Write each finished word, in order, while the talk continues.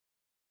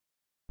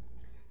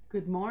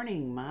Good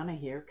morning, Mana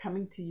here,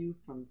 coming to you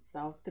from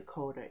South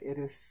Dakota. It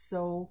is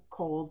so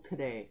cold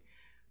today.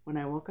 When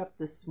I woke up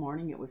this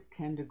morning, it was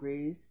 10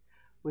 degrees.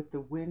 With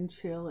the wind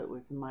chill, it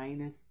was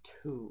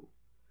 -2.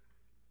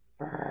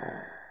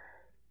 Brrr.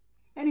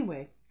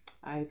 Anyway,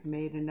 I've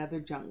made another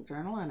junk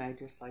journal and I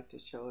just like to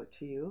show it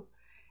to you.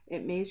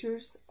 It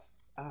measures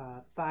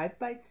 5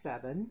 by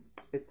 7.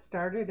 It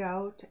started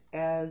out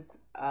as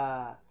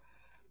a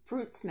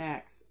fruit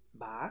snacks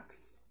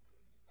box.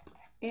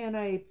 And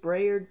I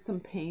brayered some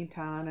paint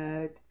on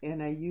it,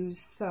 and I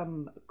used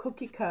some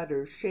cookie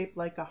cutters shaped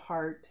like a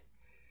heart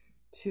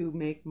to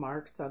make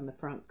marks on the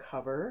front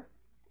cover.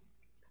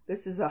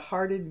 This is a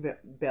heart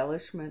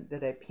embellishment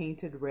that I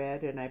painted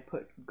red, and I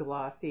put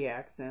glossy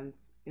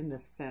accents in the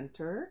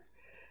center.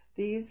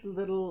 These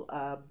little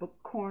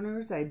book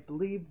corners, I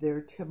believe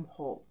they're Tim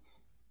Holtz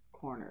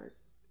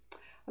corners.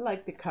 I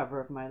like the cover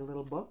of my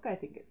little book. I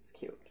think it's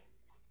cute.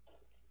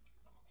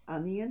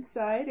 On the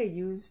inside, I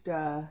used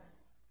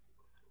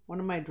one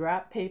of my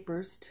drop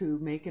papers to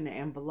make an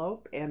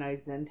envelope, and I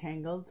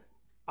Zentangled.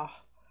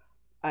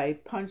 I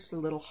punched a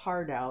little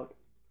heart out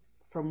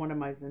from one of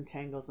my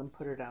Zentangles and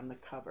put it on the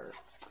cover.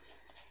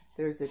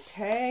 There's a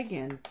tag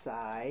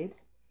inside,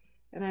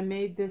 and I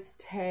made this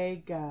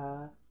tag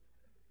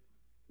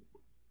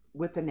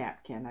with a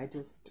napkin. I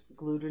just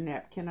glued a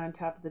napkin on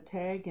top of the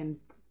tag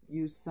and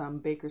used some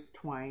baker's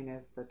twine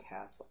as the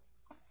tassel.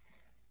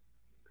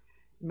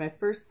 My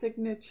first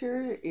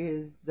signature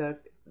is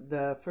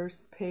the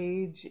first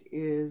page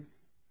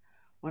is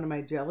one of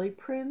my jelly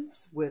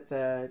prints with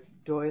a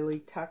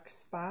doily tuck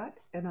spot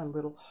and a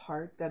little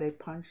heart that I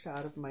punched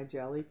out of my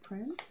jelly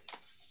print.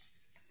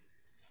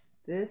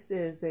 This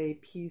is a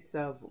piece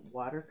of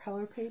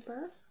watercolor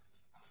paper.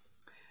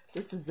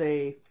 This is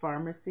a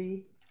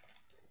pharmacy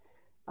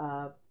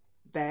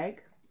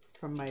bag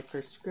from my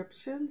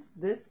prescriptions.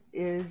 This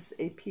is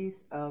a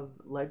piece of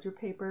ledger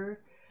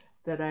paper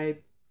that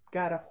I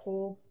got a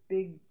whole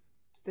big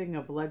thing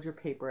of ledger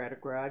paper at a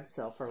garage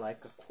sale for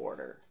like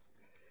 $1.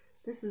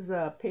 This is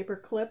a paper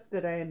clip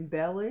that I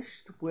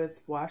embellished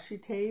with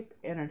washi tape,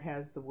 and it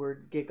has the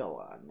word giggle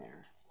on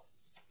there.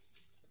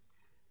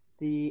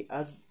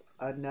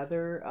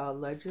 Another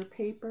ledger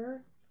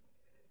paper.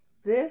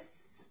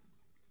 This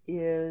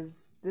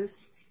is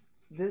this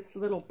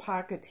little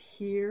pocket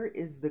here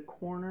is the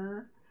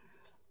corner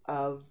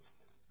of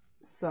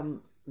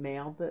some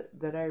mail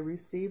that I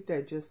received.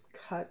 I just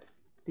cut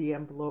the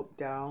envelope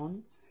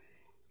down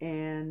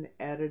and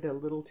added a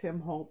little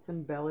Tim Holtz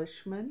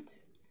embellishment,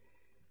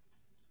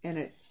 and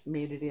it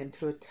made it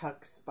into a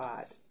tuck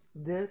spot.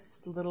 This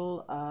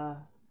little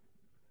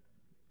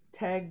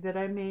tag that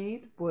I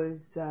made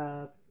was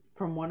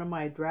from one of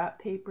my drop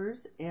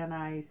papers, and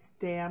I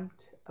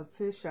stamped a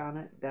fish on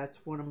it.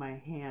 That's one of my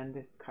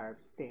hand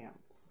carved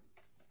stamps.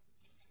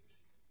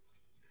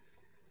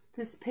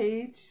 This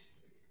page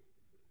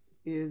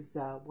is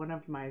one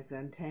of my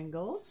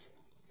Zentangles.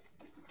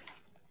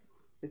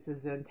 It's a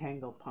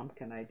Zentangle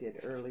pumpkin I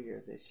did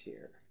earlier this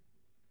year.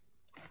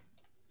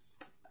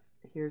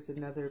 Here's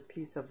another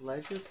piece of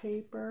ledger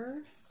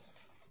paper.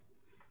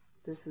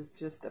 This is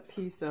just a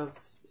piece of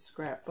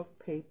scrapbook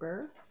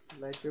paper,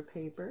 ledger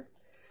paper.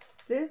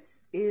 This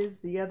is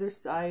the other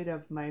side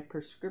of my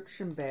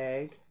prescription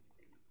bag,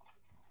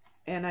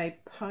 and I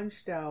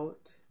punched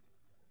out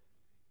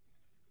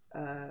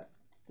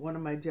one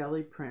of my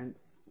jelly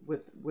prints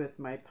with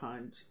my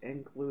punch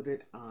and glued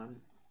it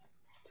on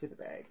to the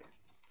bag.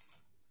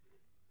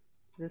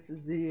 This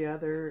is the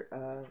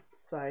other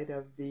side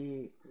of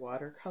the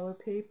watercolor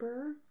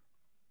paper.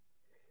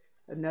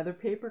 Another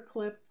paper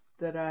clip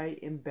that I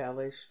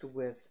embellished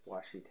with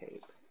washi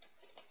tape.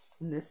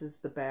 And this is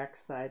the back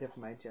side of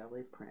my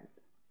jelly print.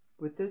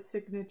 With this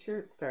signature,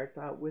 it starts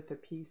out with a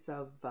piece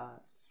of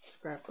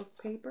scrapbook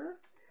paper.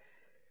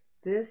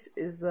 This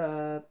is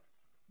a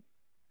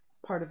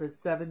part of a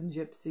 7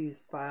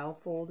 Gypsies file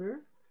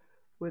folder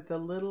with a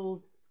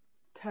little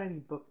tiny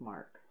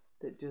bookmark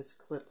that just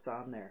clips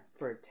on there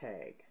for a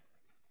tag.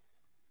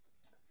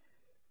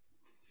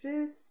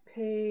 This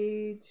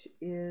page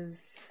is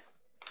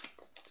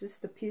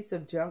just a piece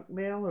of junk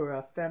mail or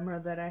ephemera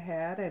that I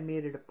had. I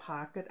made it a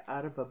pocket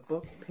out of a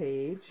book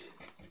page,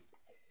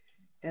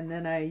 and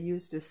then I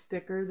used a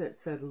sticker that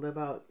said "Live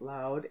Out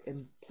Loud"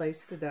 and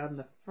placed it on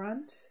the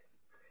front.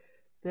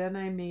 Then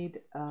I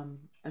made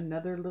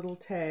another little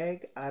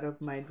tag out of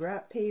my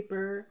drop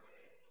paper,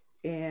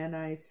 and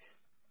I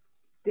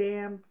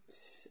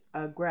stamped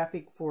a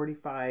Graphic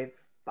 45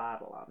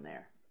 bottle on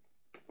there.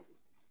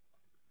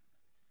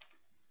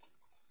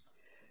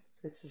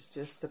 This is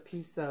just a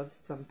piece of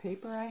some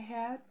paper I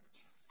had.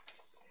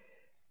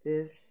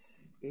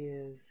 This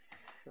is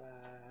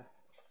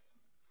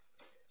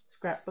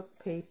scrapbook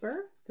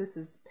paper. This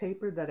is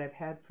paper that I've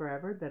had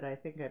forever that I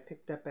think I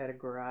picked up at a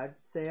garage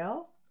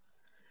sale.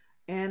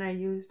 And I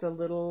used a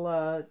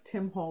little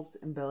Tim Holtz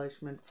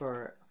embellishment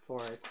for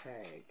a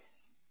tag.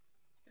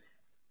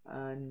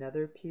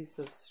 Another piece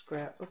of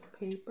scrapbook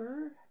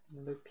paper,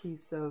 another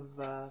piece of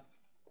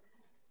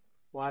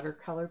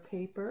watercolor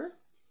paper.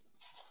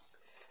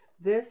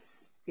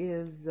 This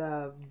is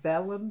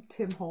vellum,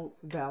 Tim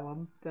Holtz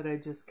vellum that I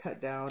just cut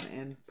down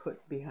and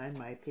put behind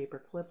my paper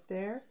clip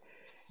there.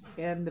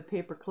 And the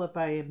paper clip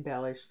I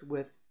embellished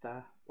with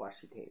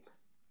washi tape.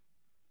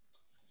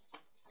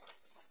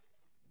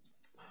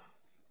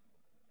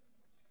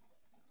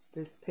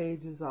 This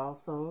page is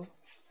also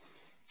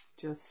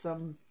just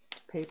some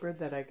paper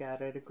that I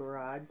got at a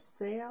garage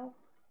sale.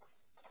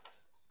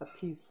 A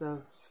piece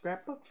of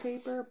scrapbook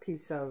paper, a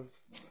piece of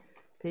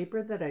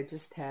paper that I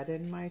just had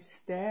in my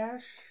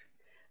stash.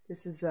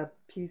 This is a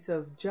piece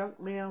of junk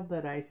mail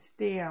that I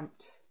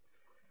stamped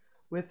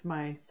with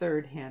my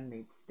third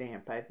handmade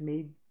stamp. I've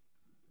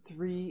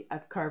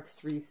carved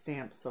 3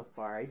 stamps so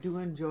far. I do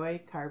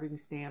enjoy carving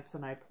stamps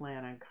and I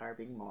plan on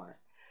carving more.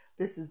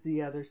 This is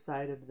the other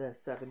side of the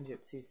Seven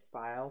Gypsies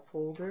file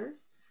folder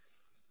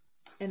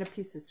and a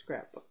piece of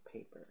scrapbook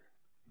paper.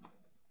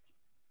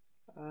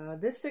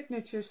 This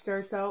signature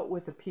starts out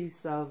with a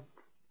piece of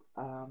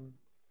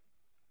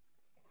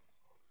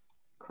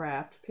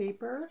craft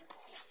paper,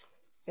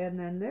 and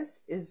then this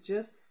is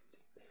just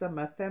some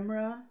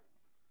ephemera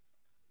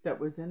that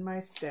was in my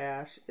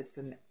stash. It's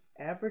an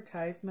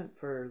advertisement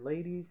for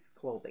ladies'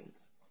 clothing.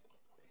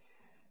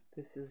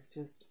 This is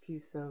just a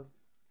piece of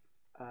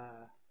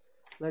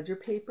ledger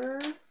paper.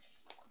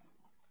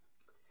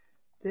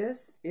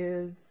 This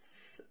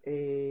is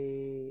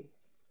a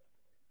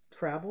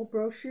travel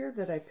brochure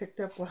that I picked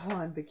up while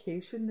on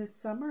vacation this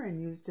summer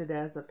and used it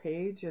as a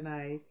page, and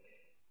I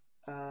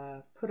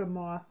put a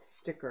moth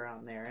sticker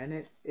on there,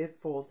 and it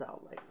folds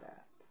out like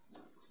that.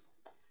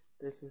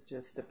 This is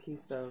just a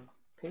piece of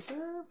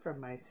paper from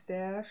my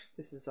stash.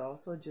 This is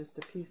also just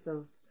a piece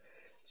of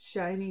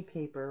shiny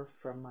paper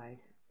from my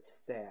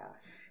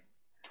stash.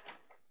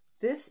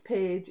 This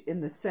page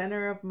in the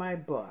center of my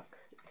book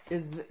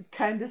is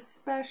kind of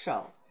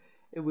special.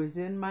 It was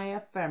in my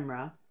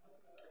ephemera,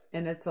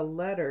 and it's a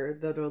letter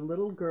that a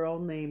little girl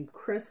named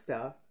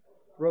Krista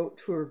wrote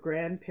to her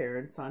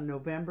grandparents on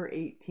November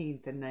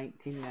 18th in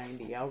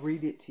 1990. I'll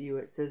read it to you.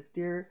 It says,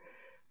 "Dear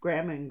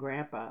Grandma and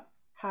Grandpa,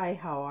 hi,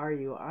 how are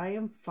you? I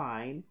am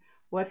fine.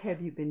 What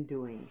have you been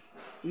doing?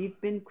 We've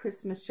been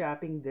Christmas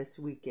shopping this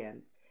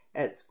weekend.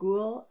 At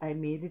school, I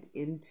made it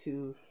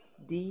into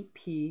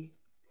DP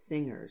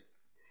Singers.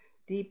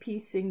 DP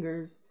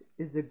Singers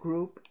is a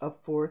group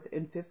of 4th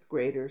and 5th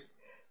graders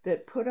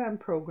that put on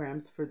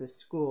programs for the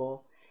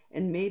school,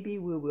 and maybe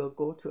we will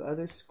go to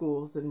other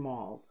schools and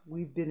malls.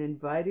 We've been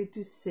invited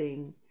to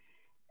sing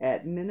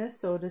at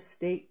Minnesota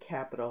State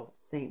Capitol,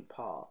 St.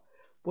 Paul.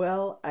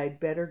 Well, I'd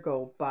better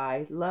go.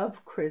 Bye.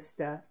 Love,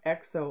 Krista.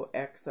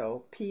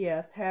 XOXO.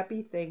 P.S.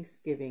 Happy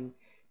Thanksgiving.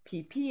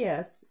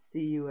 P.P.S.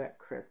 See you at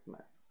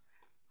Christmas."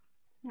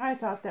 I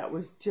thought that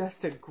was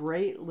just a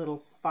great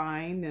little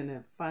find and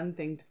a fun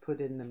thing to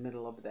put in the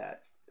middle of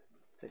that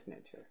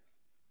signature.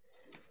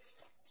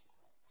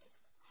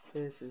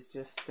 This is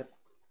just a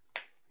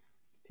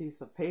piece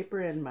of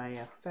paper in my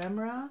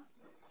ephemera.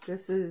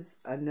 This is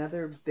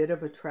another bit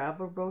of a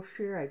travel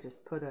brochure. I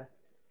just put a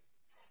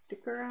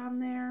sticker on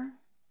there.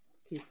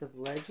 Piece of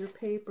ledger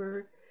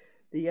paper.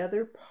 The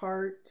other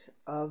part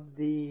of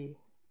the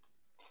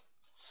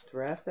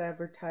dress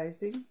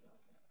advertising.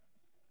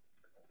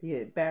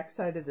 The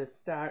backside of the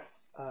stock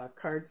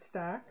card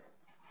stock.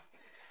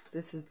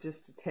 This is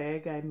just a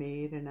tag I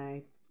made, and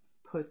I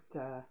put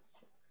a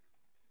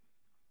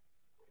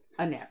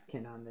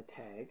napkin on the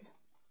tag.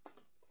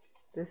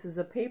 This is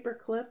a paper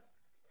clip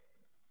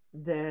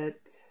that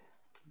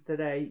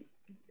I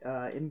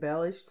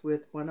embellished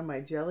with one of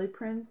my jelly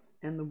prints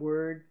and the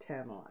word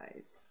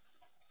tantalize.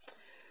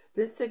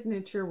 This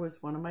signature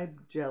was one of my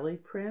jelly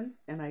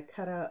prints, and I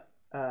cut out,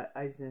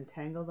 I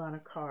Zentangled on a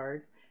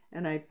card,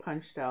 and I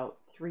punched out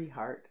 3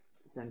 heart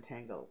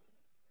Zentangles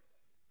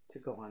to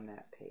go on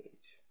that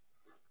page.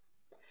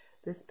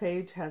 This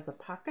page has a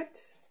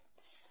pocket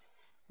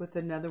with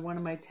another one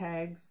of my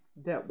tags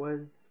that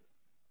was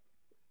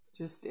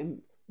just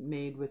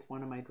made with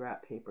one of my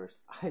drop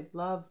papers. I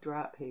love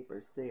drop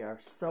papers. They are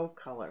so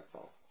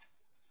colorful.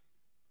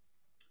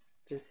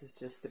 This is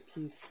just a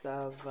piece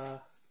of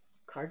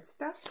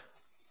cardstock,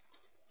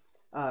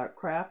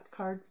 craft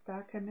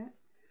cardstock, I meant.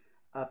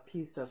 A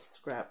piece of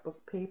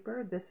scrapbook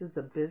paper. This is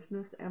a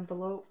business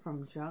envelope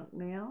from junk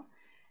mail,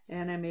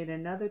 and I made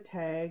another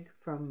tag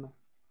from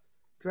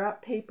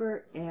drop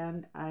paper,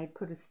 and I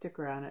put a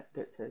sticker on it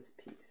that says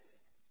peace.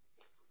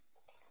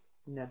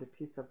 Another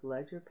piece of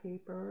ledger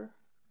paper.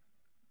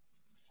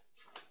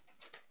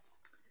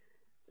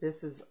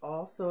 This is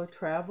also a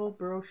travel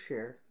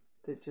brochure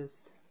that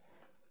just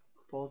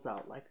folds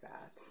out like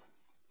that.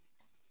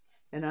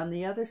 And on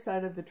the other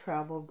side of the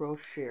travel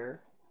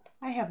brochure,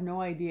 I have no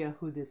idea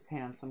who this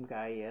handsome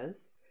guy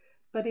is,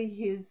 but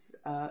he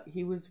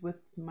was with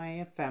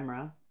my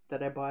ephemera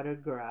that I bought at a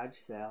garage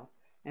sale,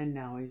 and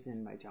now he's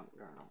in my junk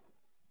journal.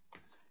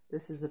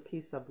 This is a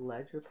piece of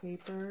ledger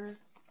paper.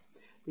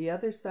 The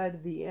other side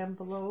of the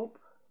envelope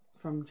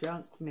from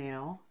junk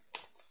mail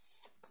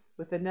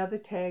with another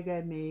tag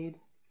I made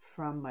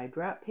from my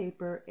drop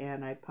paper,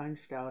 and I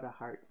punched out a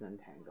heart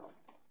Zentangle.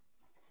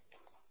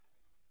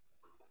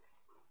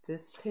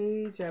 This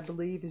page, I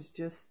believe, is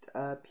just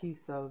a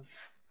piece of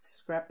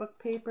scrapbook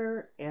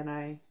paper, and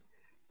I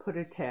put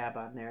a tab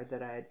on there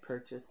that I had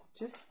purchased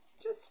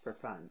just for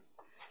fun.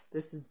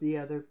 This is the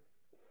other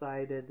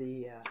side of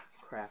the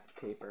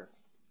craft paper.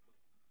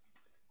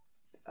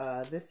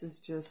 This is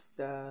just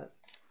a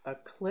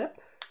clip,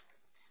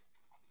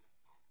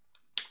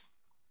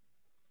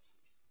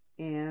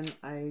 and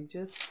I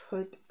just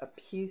put a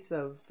piece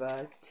of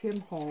Tim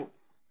Holtz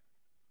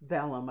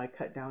vellum I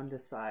cut down to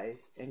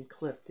size and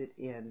clipped it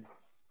in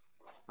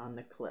on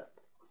the clip.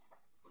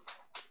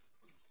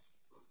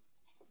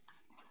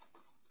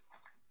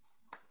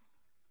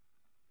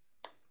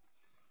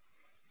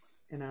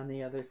 And on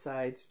the other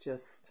side's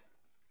just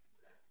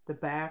the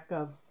back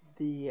of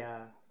the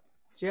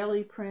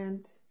jelly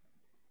print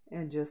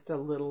and just a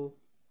little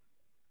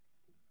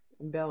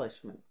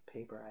embellishment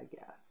paper, I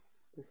guess.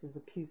 This is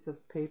a piece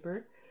of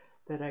paper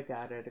that I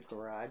got at a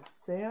garage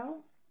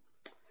sale.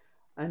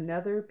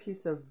 Another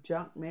piece of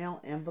junk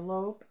mail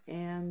envelope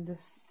and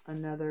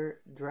another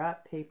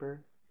drop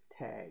paper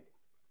tag.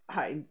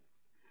 I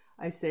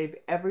save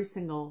every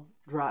single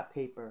drop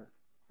paper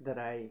that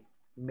I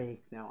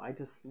make now. I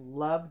just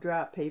love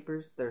drop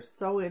papers. They're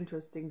so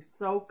interesting,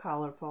 so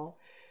colorful,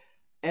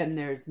 and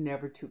there's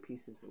never two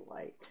pieces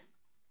alike.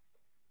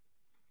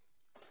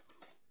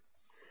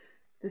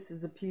 This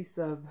is a piece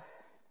of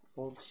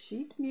old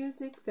sheet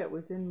music that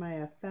was in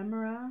my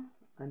ephemera.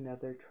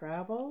 Another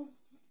travel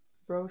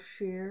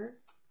brochure.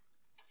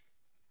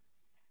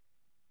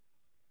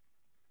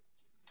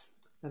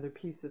 Another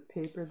piece of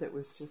paper that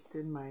was just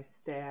in my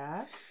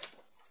stash.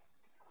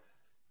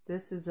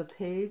 This is a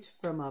page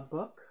from a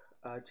book,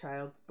 a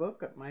child's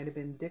book. It might have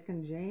been Dick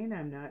and Jane,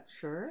 I'm not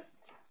sure.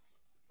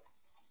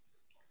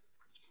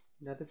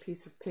 Another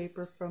piece of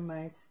paper from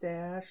my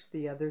stash,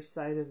 the other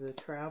side of the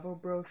travel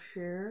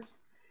brochure,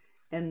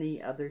 and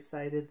the other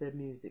side of the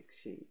music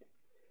sheet.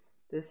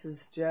 This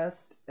is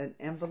just an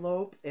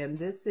envelope, and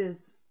this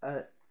is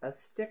a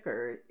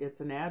sticker. It's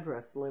an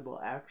address label,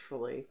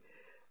 actually,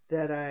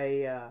 that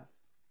I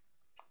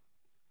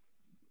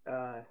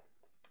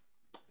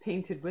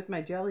painted with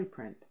my jelly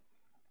plate.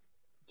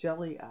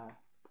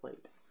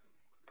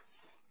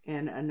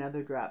 And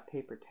another drop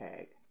paper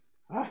tag.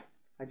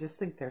 I just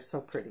think they're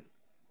so pretty.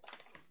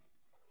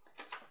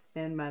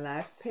 And my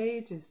last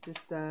page is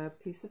just a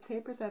piece of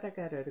paper that I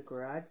got at a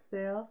garage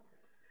sale.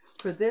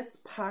 For this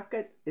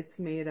pocket, it's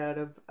made out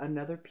of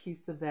another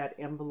piece of that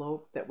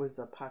envelope that was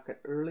a pocket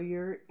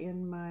earlier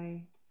in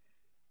my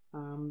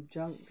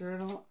junk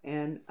journal.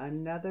 And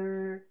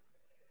another,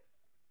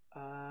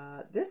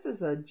 this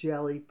is a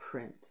jelly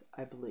print,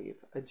 I believe.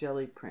 A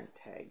jelly print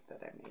tag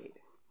that I made.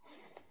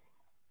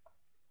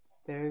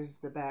 There's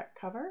the back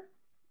cover.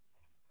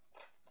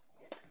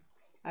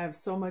 I have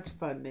so much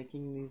fun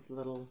making these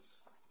little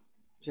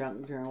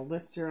junk journal.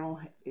 This journal,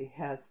 it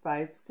has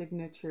 5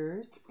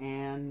 signatures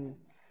and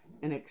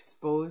an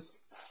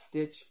exposed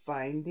stitch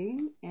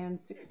binding and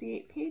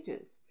 68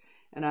 pages.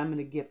 And I'm going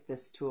to gift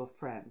this to a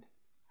friend.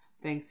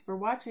 Thanks for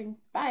watching.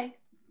 Bye.